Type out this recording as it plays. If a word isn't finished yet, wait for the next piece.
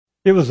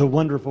It was a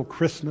wonderful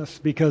Christmas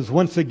because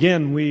once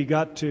again we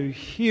got to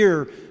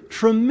hear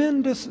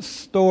tremendous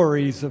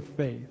stories of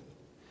faith.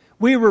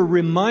 We were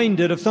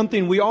reminded of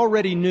something we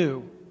already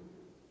knew,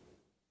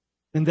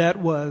 and that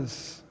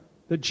was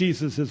that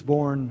Jesus is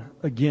born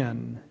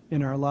again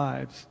in our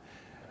lives.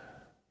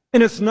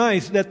 And it's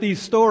nice that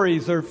these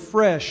stories are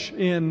fresh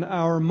in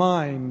our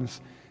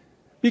minds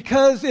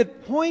because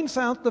it points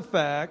out the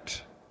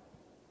fact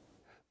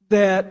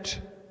that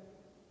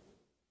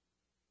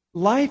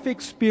life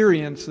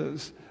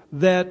experiences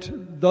that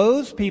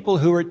those people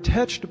who were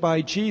touched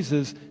by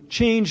Jesus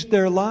changed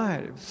their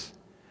lives.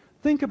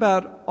 Think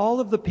about all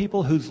of the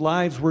people whose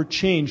lives were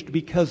changed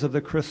because of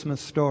the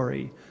Christmas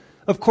story.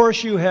 Of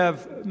course, you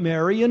have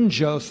Mary and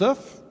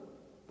Joseph,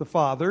 the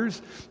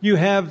fathers. You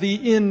have the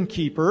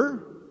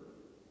innkeeper.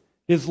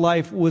 His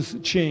life was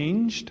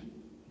changed.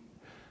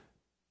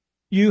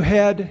 You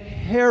had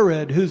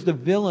Herod, who's the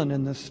villain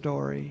in the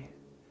story.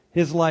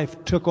 His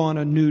life took on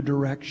a new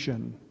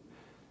direction.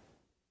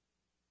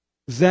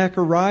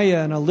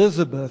 Zechariah and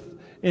Elizabeth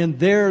and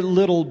their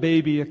little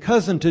baby, a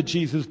cousin to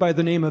Jesus by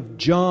the name of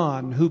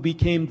John, who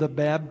became the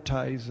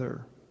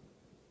baptizer.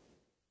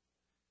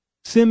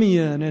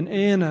 Simeon and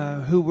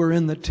Anna, who were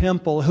in the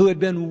temple, who had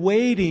been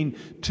waiting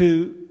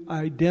to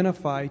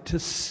identify, to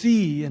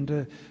see, and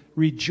to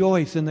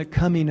rejoice in the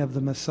coming of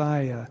the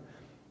Messiah.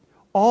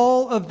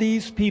 All of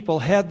these people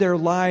had their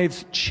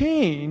lives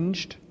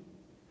changed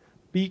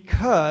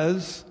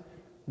because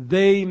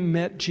they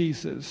met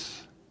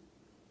Jesus.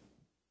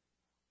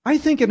 I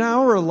think in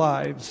our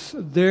lives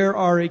there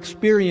are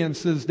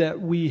experiences that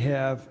we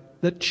have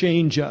that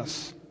change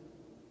us.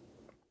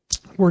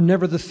 We're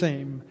never the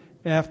same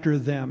after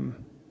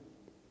them.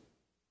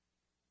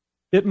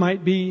 It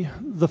might be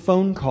the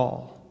phone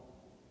call.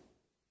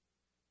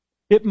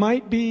 It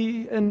might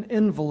be an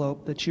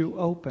envelope that you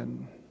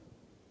open.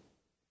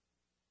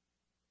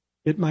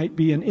 It might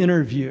be an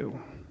interview.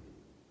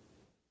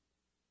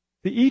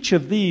 Each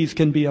of these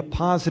can be a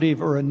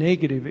positive or a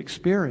negative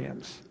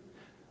experience,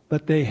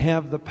 but they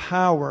have the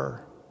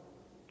power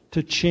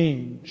to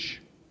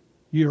change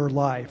your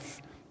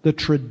life, the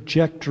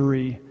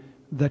trajectory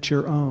that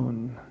you're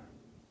on.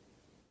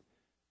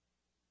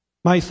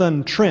 My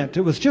son Trent,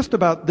 it was just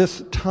about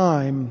this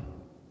time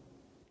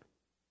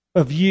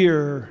of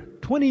year,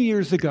 20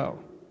 years ago,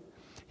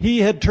 he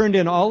had turned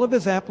in all of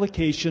his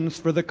applications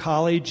for the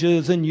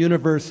colleges and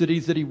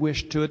universities that he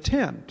wished to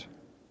attend.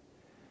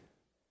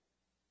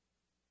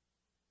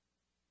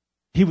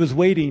 He was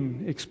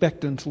waiting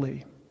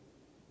expectantly.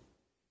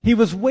 He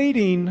was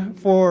waiting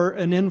for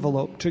an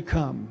envelope to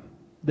come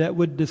that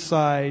would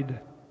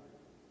decide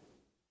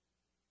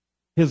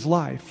his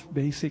life,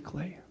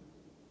 basically.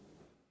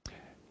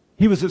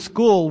 He was at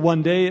school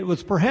one day. It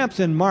was perhaps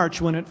in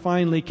March when it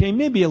finally came,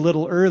 maybe a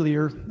little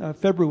earlier,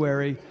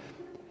 February.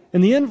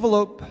 And the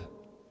envelope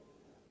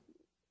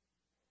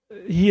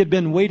he had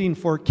been waiting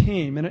for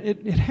came. And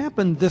it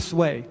happened this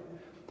way.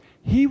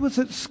 He was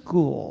at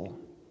school,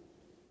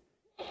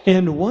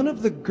 and one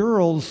of the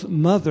girls'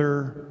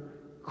 mother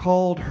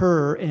called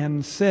her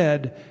and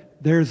said,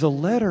 "There's a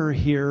letter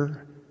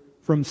here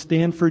from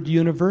Stanford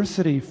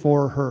University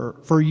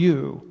for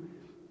you."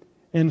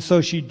 And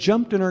so she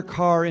jumped in her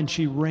car and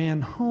she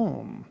ran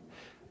home.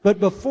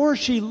 But before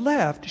she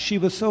left, she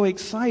was so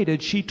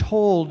excited, she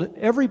told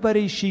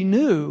everybody she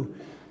knew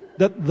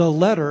that the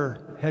letter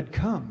had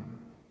come.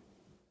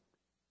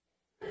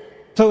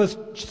 So as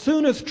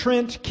soon as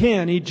Trent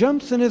can, he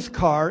jumps in his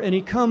car and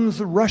he comes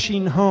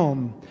rushing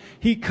home.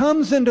 He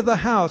comes into the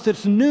house.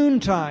 It's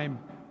noontime.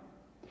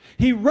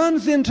 He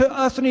runs into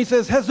us and he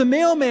says, "Has the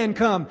mailman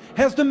come?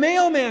 Has the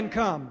mailman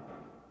come?"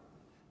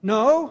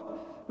 "No,"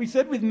 we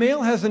said, "the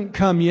mail hasn't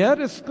come yet.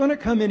 It's going to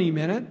come any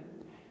minute."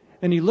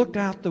 And he looked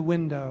out the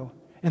window,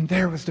 and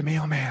there was the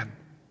mailman.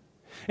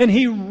 And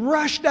he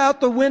rushed out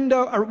the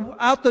window, or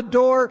out the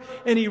door,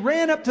 and he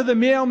ran up to the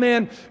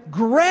mailman,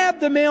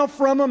 grabbed the mail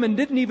from him, and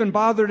didn't even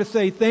bother to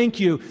say thank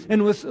you,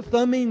 and was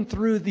thumbing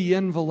through the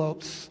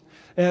envelopes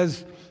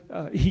as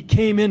he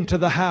came into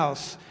the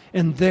house.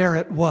 And there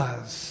it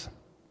was.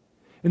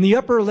 In the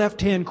upper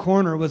left-hand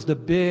corner was the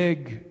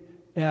big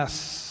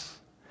S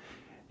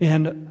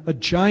and a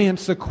giant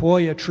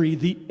sequoia tree,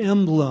 the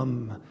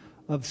emblem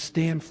of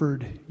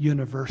Stanford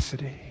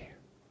University.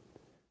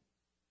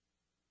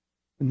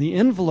 And the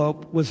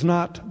envelope was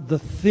not the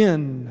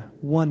thin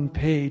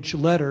one-page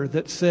letter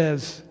that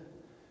says,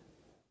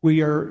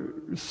 "We are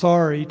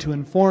sorry to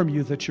inform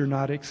you that you're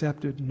not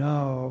accepted."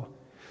 No.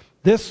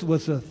 This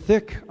was a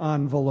thick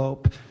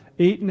envelope,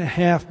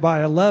 8.5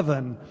 by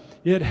 11.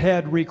 It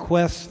had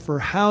requests for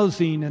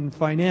housing and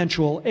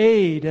financial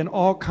aid and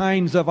all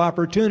kinds of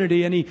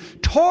opportunity. And he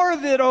tore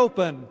it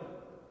open.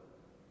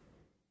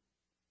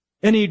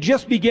 And he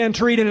just began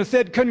to read, and it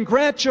said,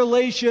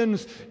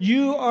 "Congratulations,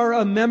 you are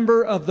a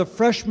member of the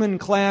freshman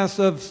class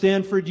of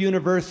Stanford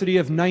University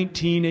of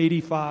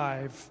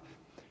 1985.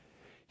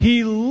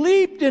 He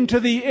leaped into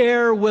the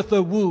air with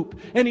a whoop,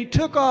 and he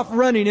took off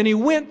running, and he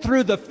went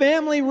through the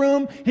family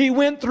room, he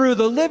went through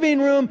the living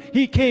room,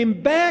 he came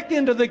back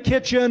into the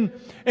kitchen,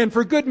 and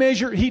for good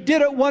measure, he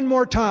did it one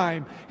more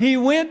time. He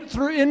went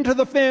through into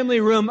the family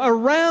room,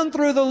 around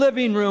through the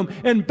living room,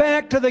 and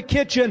back to the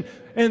kitchen,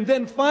 and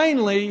then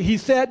finally he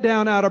sat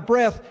down out of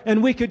breath,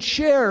 and we could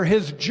share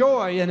his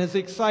joy and his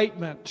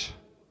excitement.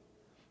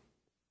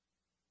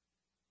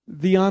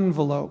 The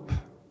envelope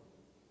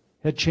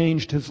had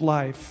changed his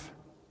life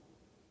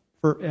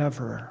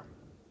forever.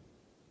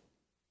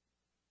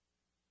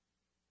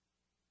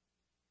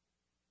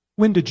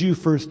 When did you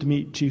first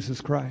meet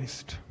Jesus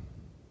Christ?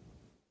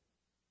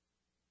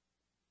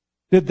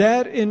 Did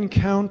that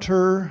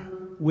encounter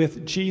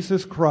with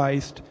Jesus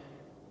Christ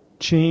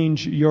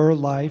change your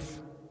life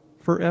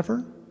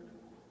forever?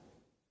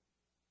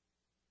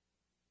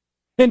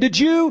 And did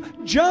you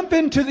jump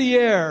into the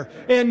air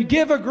and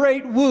give a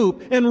great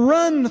whoop and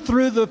run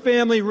through the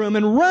family room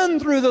and run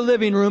through the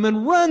living room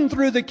and run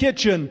through the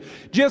kitchen,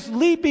 just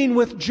leaping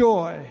with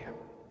joy?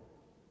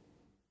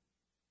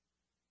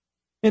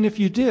 And if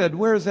you did,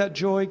 where is that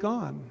joy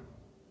gone?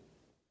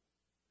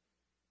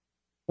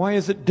 Why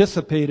is it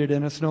dissipated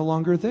and it's no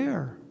longer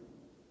there?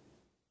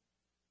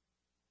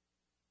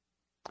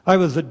 I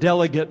was a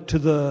delegate to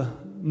the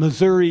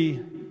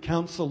Missouri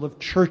Council of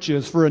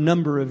Churches for a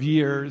number of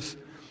years.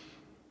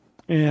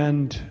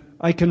 And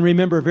I can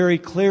remember very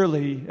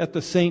clearly at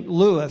the St.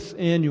 Louis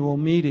annual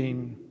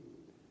meeting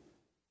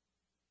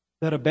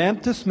that a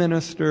Baptist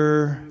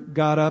minister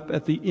got up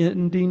at the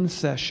ending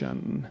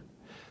session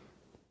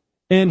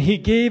and he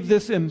gave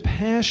this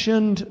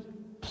impassioned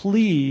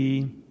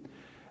plea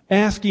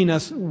asking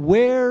us,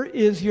 where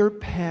is your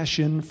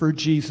passion for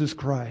Jesus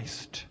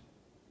Christ?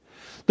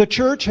 The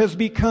church has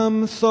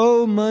become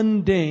so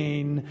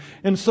mundane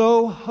and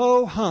so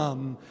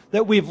ho-hum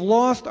that we've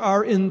lost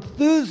our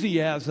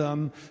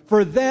enthusiasm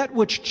for that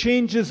which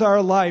changes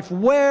our life.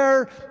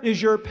 Where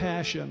is your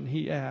passion?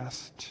 He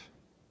asked.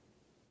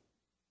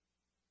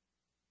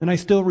 And I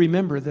still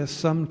remember this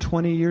some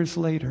 20 years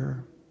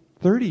later,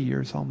 30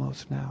 years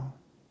almost now.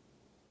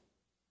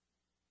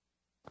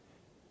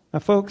 Now,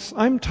 folks,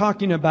 I'm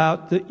talking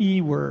about the E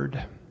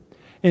word.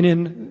 And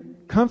in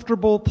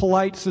comfortable,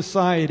 polite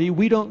society,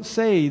 we don't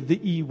say the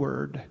E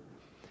word.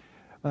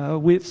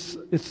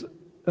 It's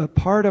a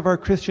part of our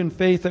Christian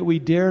faith that we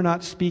dare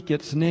not speak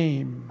its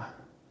name.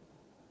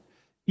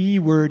 E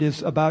word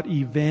is about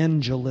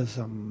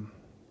evangelism.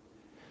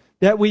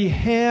 That we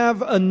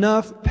have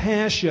enough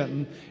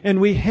passion and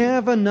we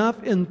have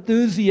enough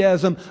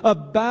enthusiasm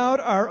about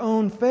our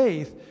own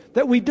faith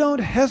that we don't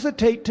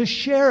hesitate to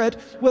share it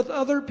with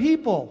other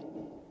people.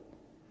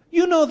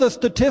 You know the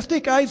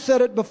statistic, I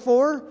said it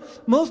before.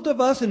 Most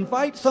of us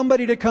invite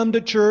somebody to come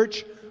to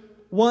church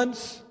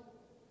once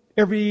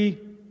every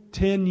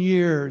 10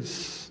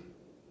 years.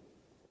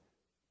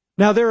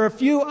 Now there are a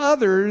few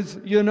others,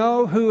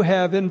 who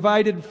have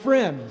invited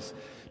friends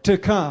to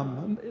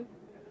come.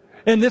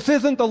 And this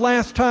isn't the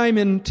last time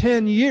in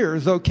 10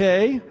 years,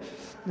 okay?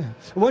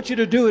 I want you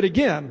to do it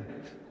again.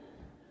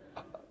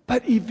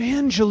 But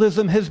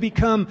evangelism has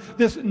become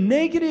this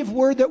negative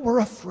word that we're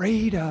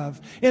afraid of.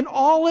 And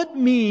all it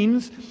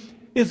means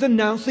is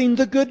announcing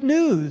the good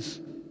news.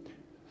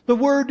 The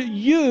word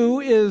 "you"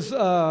 is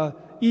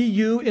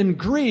EU in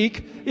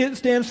Greek. It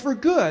stands for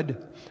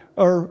good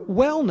or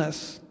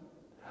wellness.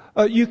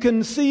 You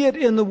can see it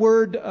in the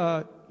word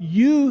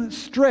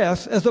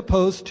eustress as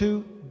opposed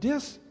to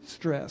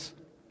distress.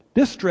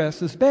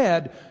 Distress is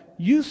bad.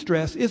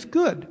 Eustress is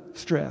good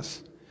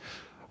stress.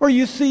 Or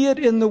you see it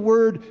in the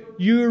word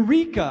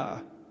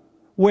eureka,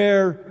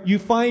 where you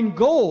find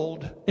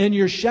gold and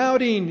you're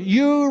shouting,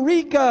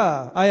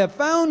 "Eureka! I have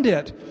found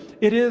it."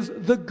 It is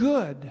the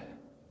good.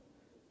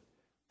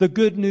 The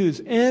good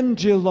news.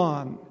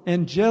 Angelion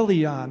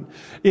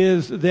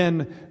is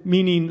then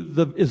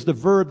is the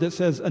verb that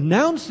says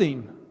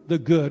announcing the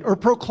good, or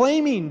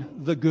proclaiming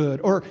the good,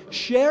 or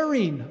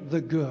sharing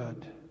the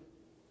good.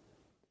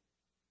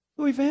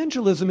 So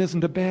evangelism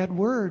isn't a bad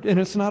word, and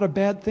it's not a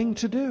bad thing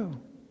to do.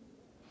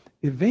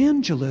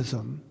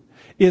 Evangelism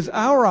is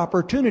our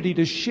opportunity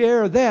to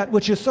share that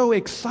which is so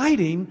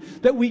exciting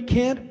that we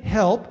can't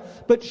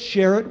help but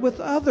share it with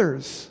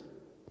others.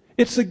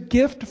 It's a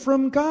gift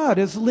from God,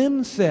 as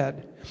Lynn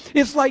said.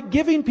 It's like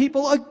giving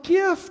people a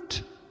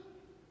gift.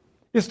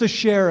 Is to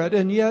share it,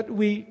 and yet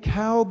we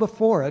cow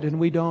before it and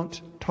we don't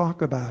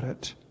talk about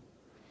it.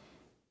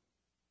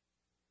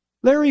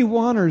 Larry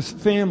Warner's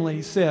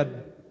family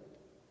said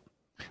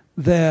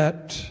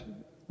that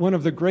one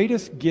of the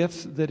greatest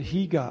gifts that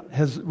he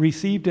has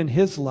received in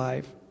his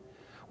life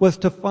was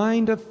to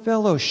find a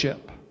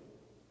fellowship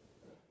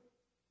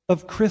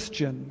of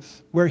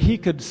Christians where he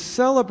could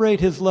celebrate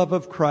his love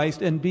of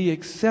Christ and be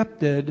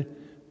accepted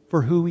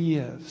for who he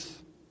is.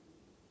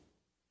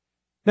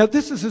 Now,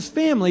 this is his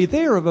family.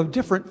 They are of a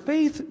different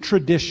faith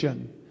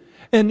tradition.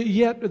 And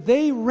yet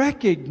they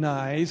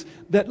recognize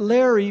that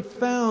Larry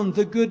found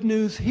the good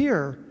news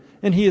here.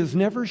 And he is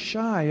never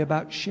shy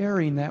about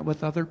sharing that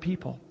with other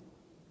people.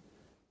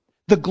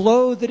 The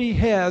glow that he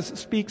has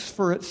speaks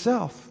for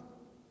itself.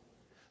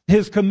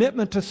 His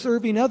commitment to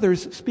serving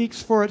others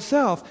speaks for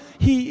itself.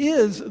 He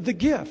is the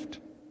gift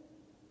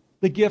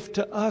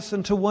to us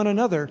and to one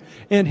another.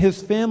 And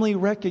his family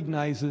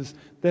recognizes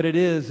that it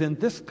is in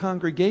this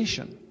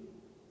congregation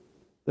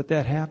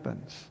that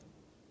happens.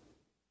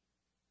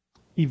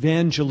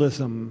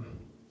 Evangelism.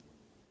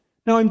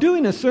 Now, I'm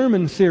doing a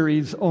sermon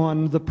series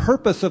on the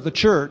purpose of the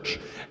church,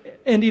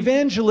 and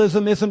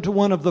evangelism isn't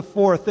one of the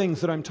 4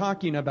 things that I'm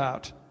talking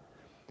about.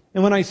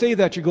 And when I say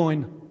that, you're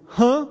going,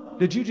 huh?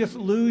 Did you just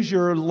lose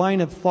your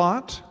line of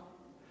thought?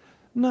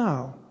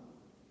 No.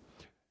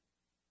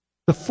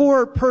 The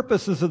 4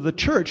 purposes of the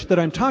church that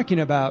I'm talking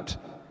about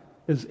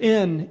is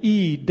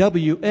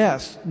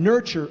NEWS,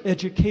 nurture,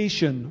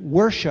 education,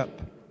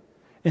 worship,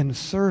 and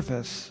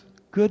service.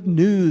 Good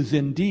news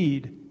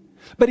indeed.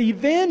 But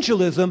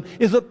evangelism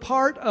is a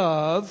part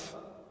of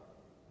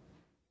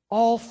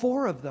all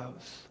 4 of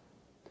those.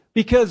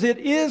 Because it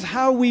is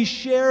how we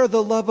share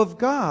the love of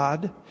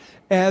God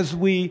as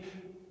we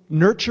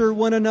nurture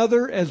one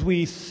another, as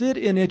we sit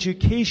in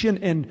education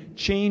and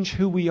change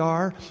who we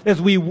are,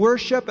 as we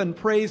worship and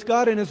praise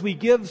God, and as we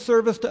give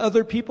service to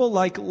other people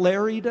like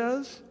Larry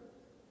does.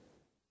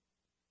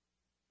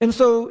 And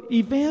so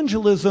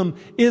evangelism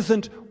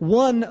isn't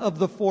one of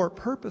the 4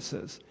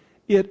 purposes.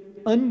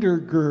 It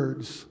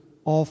undergirds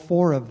all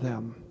 4 of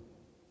them.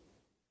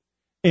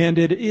 And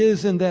it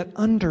is in that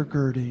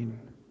undergirding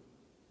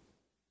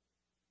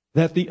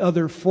that the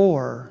other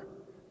 4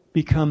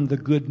 become the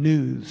good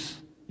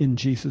news in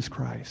Jesus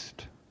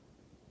Christ.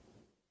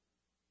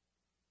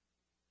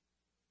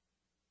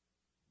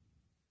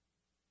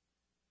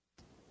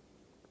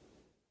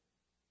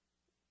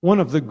 One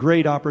of the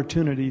great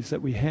opportunities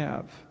that we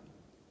have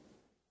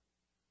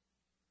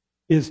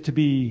is to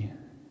be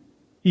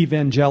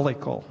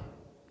evangelical,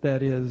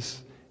 that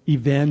is,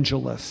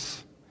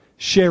 evangelists,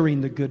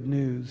 sharing the good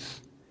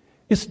news.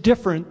 It's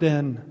different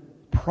than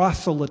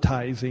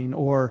proselytizing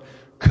or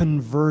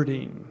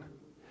converting,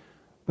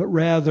 but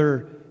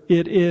rather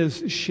it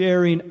is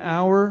sharing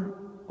our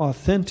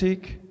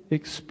authentic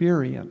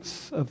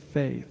experience of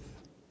faith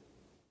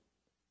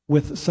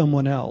with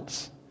someone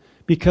else,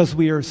 because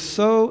we are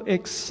so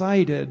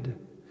excited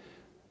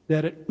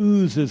that it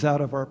oozes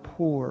out of our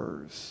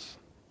pores.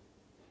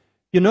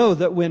 You know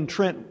that when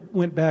Trent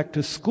went back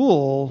to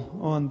school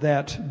on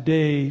that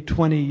day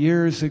 20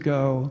 years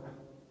ago,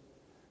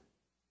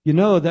 you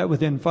know that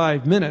within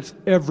 5 minutes,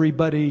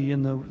 everybody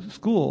in the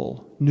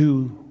school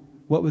knew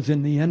what was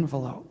in the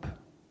envelope.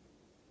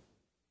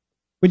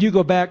 When you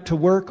go back to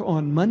work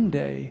on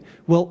Monday,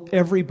 will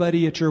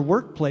everybody at your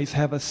workplace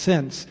have a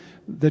sense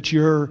that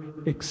you're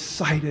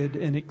excited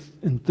and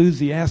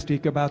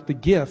enthusiastic about the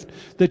gift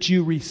that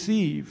you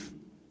receive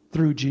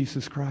through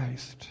Jesus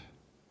Christ?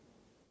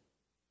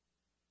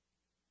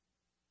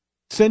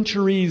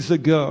 Centuries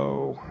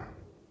ago,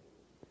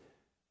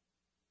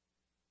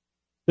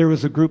 there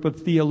was a group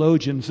of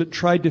theologians that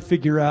tried to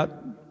figure out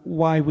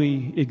why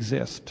we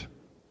exist.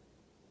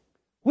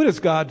 What is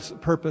God's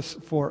purpose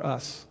for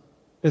us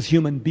as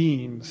human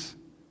beings?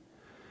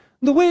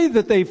 The way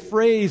that they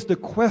phrased the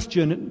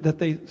question that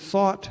they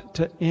sought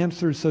to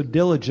answer so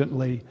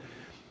diligently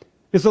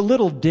is a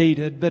little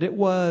dated, but it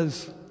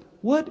was,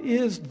 what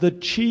is the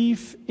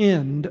chief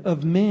end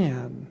of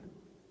man?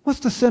 What's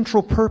the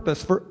central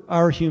purpose for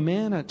our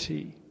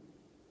humanity?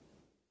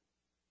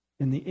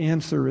 And the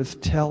answer is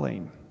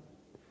telling.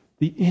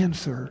 The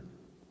answer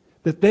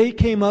that they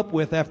came up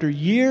with after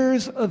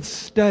years of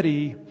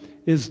study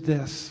is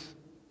this: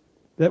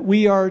 that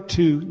we are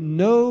to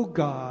know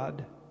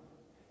God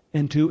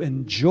and to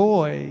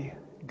enjoy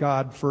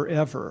God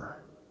forever.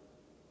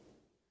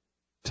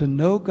 To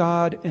know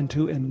God and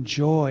to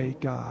enjoy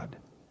God.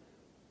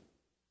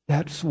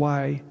 That's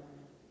why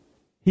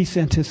He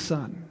sent His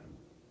Son.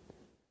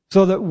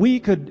 So that we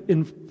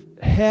could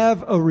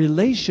have a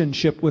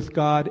relationship with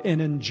God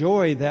and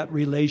enjoy that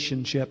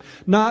relationship.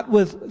 Not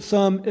with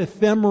some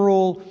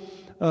ephemeral,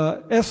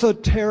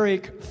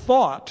 esoteric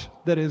thought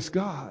that is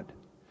God,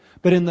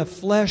 but in the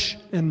flesh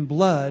and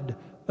blood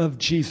of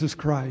Jesus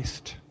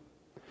Christ.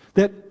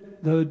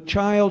 That the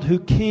child who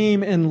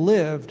came and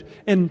lived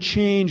and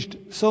changed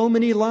so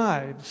many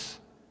lives,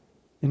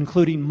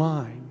 including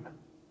mine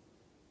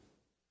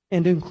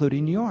and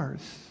including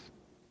yours.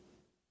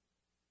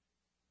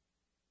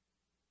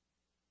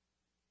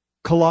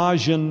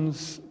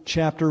 Colossians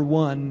chapter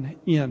 1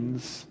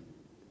 ends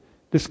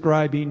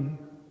describing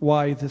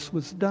why this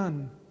was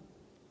done.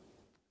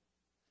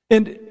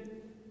 And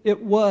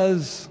it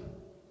was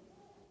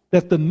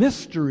that the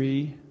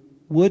mystery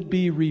would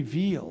be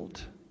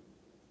revealed.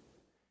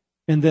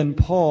 And then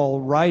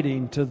Paul,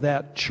 writing to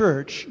that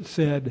church,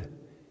 said,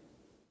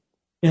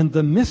 and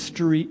the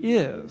mystery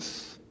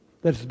is,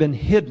 that has been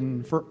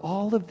hidden for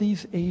all of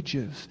these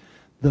ages,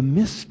 the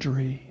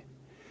mystery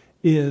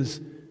is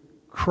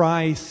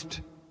Christ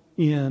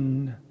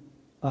in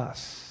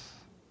us.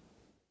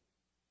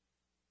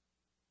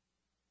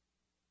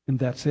 And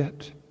that's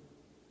it.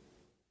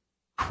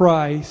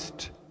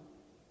 Christ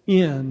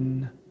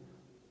in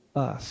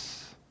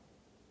us.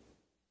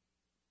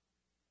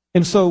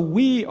 And so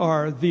we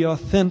are the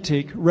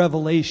authentic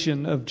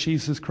revelation of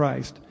Jesus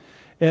Christ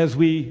as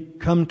we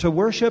come to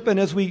worship and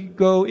as we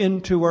go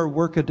into our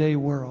workaday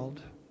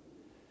world.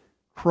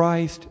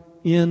 Christ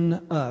in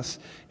us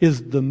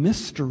is the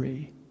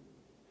mystery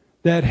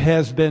that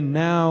has been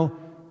now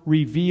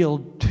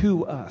revealed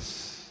to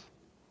us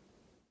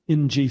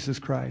in Jesus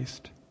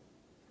Christ.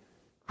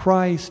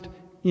 Christ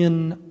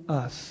in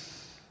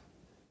us.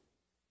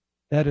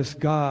 That is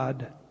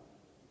God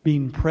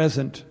being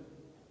present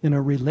in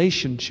a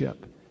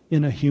relationship,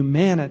 in a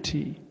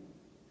humanity,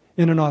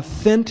 in an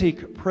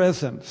authentic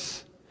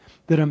presence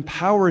that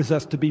empowers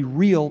us to be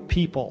real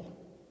people.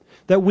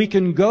 That we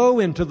can go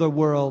into the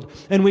world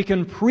and we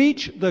can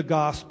preach the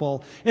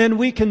gospel and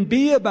we can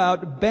be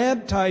about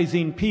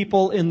baptizing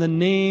people in the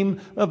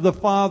name of the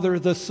Father,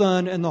 the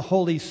Son, and the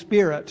Holy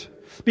Spirit.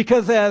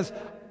 Because as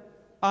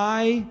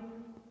I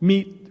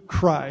meet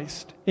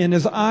Christ and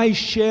as I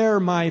share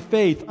my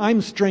faith,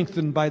 I'm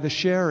strengthened by the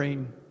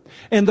sharing.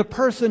 And the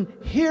person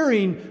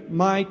hearing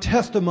my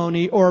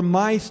testimony or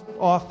my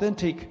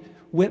authentic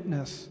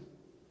witness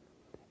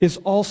is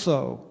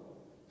also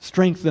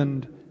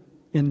strengthened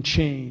and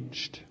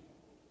changed.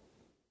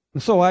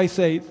 And so I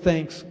say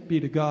thanks be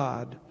to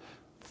God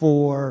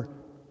for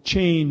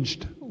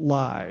changed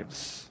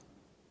lives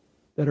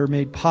that are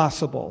made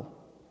possible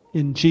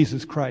in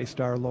Jesus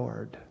Christ our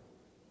Lord.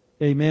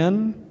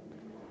 Amen.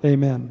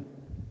 Amen.